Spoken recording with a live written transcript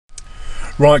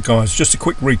Right guys, just a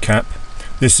quick recap.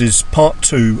 This is part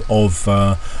 2 of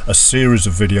a series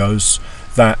of videos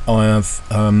that I have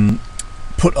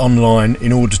put online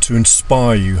in order to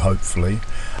inspire you, hopefully,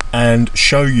 and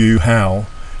show you how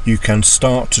you can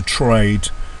start to trade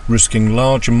risking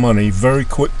larger money very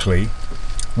quickly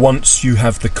once you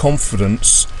have the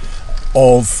confidence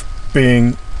of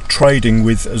trading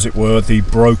with, as it were, the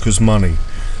broker's money.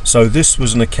 So this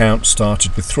was an account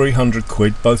started with 300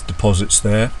 quid, both deposits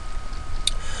there,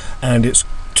 and it's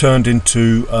turned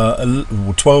into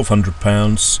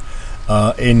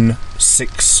 £1,200 in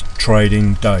 6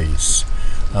 trading days.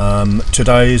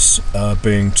 Today's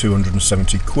being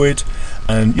 270 quid,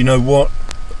 and you know what,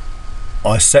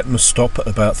 I set my stop at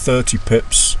about 30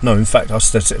 pips. No, in fact I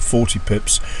set it at 40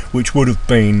 pips, which would have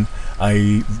been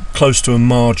close to a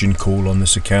margin call on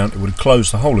this account. It would have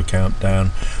closed the whole account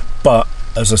down. But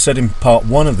as I said in part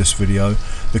 1 of this video,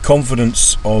 the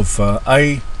confidence of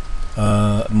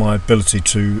my ability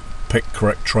to pick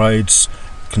correct trades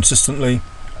consistently,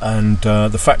 and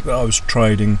the fact that I was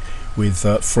trading with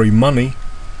free money,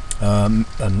 and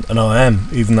I am,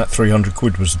 even that 300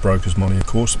 quid was the broker's money, of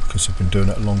course, because I've been doing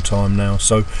it a long time now.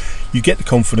 So you get the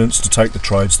confidence to take the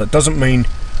trades. That doesn't mean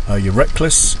you're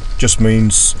reckless, just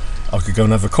means I could go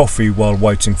and have a coffee while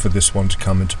waiting for this one to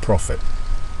come into profit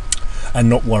and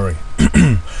not worry.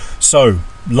 So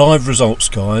live results,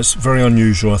 guys, very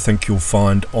unusual, I think you'll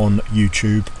find on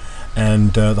YouTube,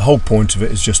 and the whole point of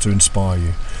it is just to inspire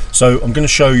you. So I'm going to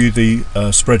show you the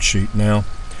spreadsheet now,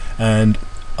 and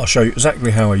I'll show you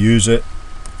exactly how I use it.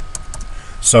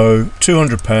 So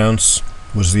 £200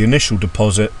 was the initial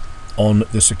deposit on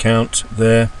this account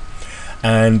there,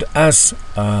 and as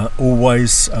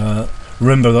always,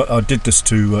 remember that I did this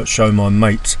to show my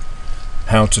mate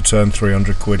how to turn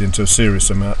 300 quid into a serious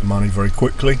amount of money very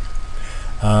quickly,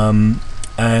 and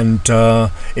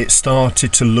it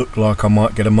started to look like I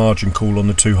might get a margin call on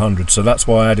the 200, so that's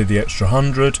why I added the extra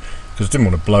 100, because I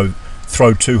didn't want to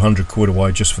throw 200 quid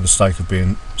away just for the sake of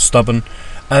being stubborn.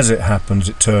 As it happens,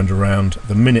 it turned around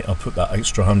the minute I put that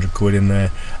extra 100 quid in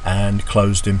there and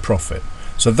closed in profit.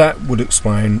 So that would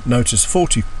explain, notice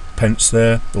 40 pence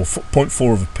there, or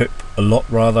 0.4 of a pip a lot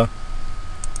rather,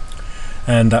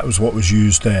 and that was what was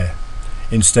used there,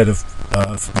 instead of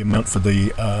for the amount for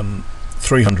the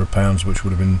 £300, which would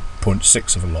have been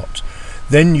 0.6 of a lot.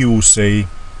 Then you will see,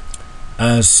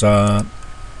 as I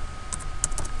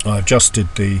adjusted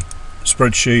the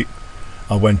spreadsheet,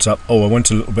 I went up. I went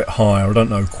a little bit higher. I don't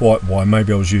know quite why.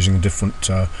 Maybe I was using a different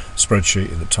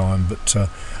spreadsheet at the time, but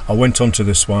I went on to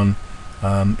this one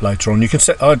later on. You can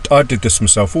see I did this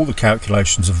myself. All the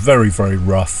calculations are very, very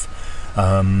rough.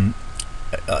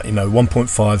 You know,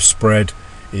 1.5 spread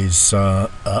is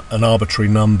an arbitrary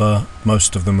number.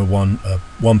 Most of them are 1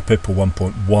 pip or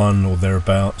 1.1 or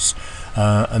thereabouts,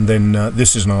 and then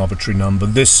this is an arbitrary number.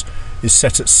 This is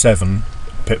set at 7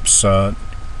 pips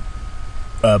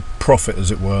profit,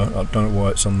 as it were. I don't know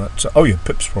why it's on that. Oh yeah,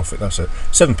 pips profit, that's it,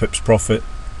 7 pips profit.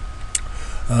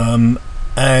 And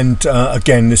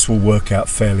again, this will work out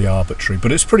fairly arbitrary,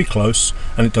 but it's pretty close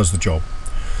and it does the job.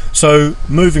 So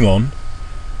moving on,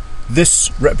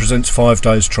 this represents 5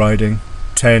 days trading,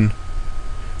 10,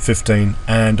 15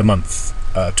 and a month,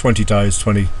 20 days,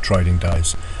 20 trading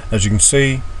days. As you can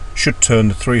see, should turn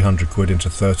the 300 quid into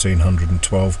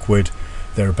 1,312 quid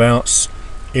thereabouts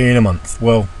in a month.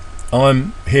 Well,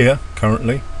 I'm here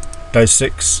currently, day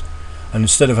 6, and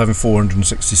instead of having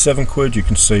 467 quid, you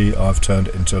can see I've turned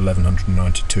it into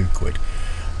 1,192 quid,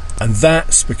 and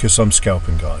that's because I'm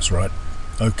scalping, guys, right?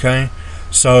 Okay,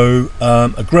 so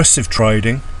aggressive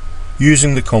trading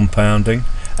using the compounding,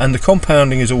 and the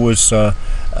compounding is always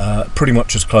pretty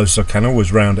much as close as I can.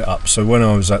 Always round it up. So when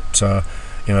I was at you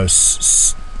know,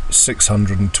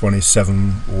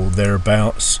 627 or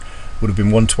thereabouts, would have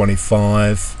been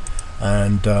 125,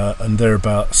 and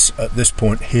thereabouts at this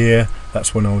point here.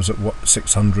 That's when I was at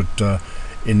 600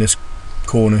 in this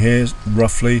corner here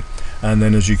roughly, and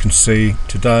then as you can see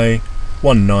today,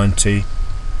 190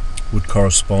 would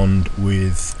correspond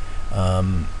with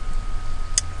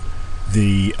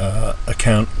the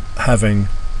account having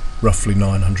roughly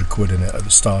 900 quid in it at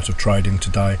the start of trading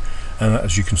today, and that,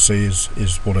 as you can see,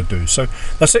 is what I do. So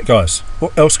that's it, guys.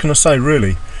 What else can I say,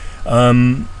 really?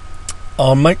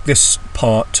 I'll make this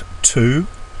part 2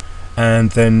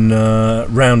 and then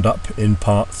round up in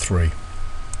part 3.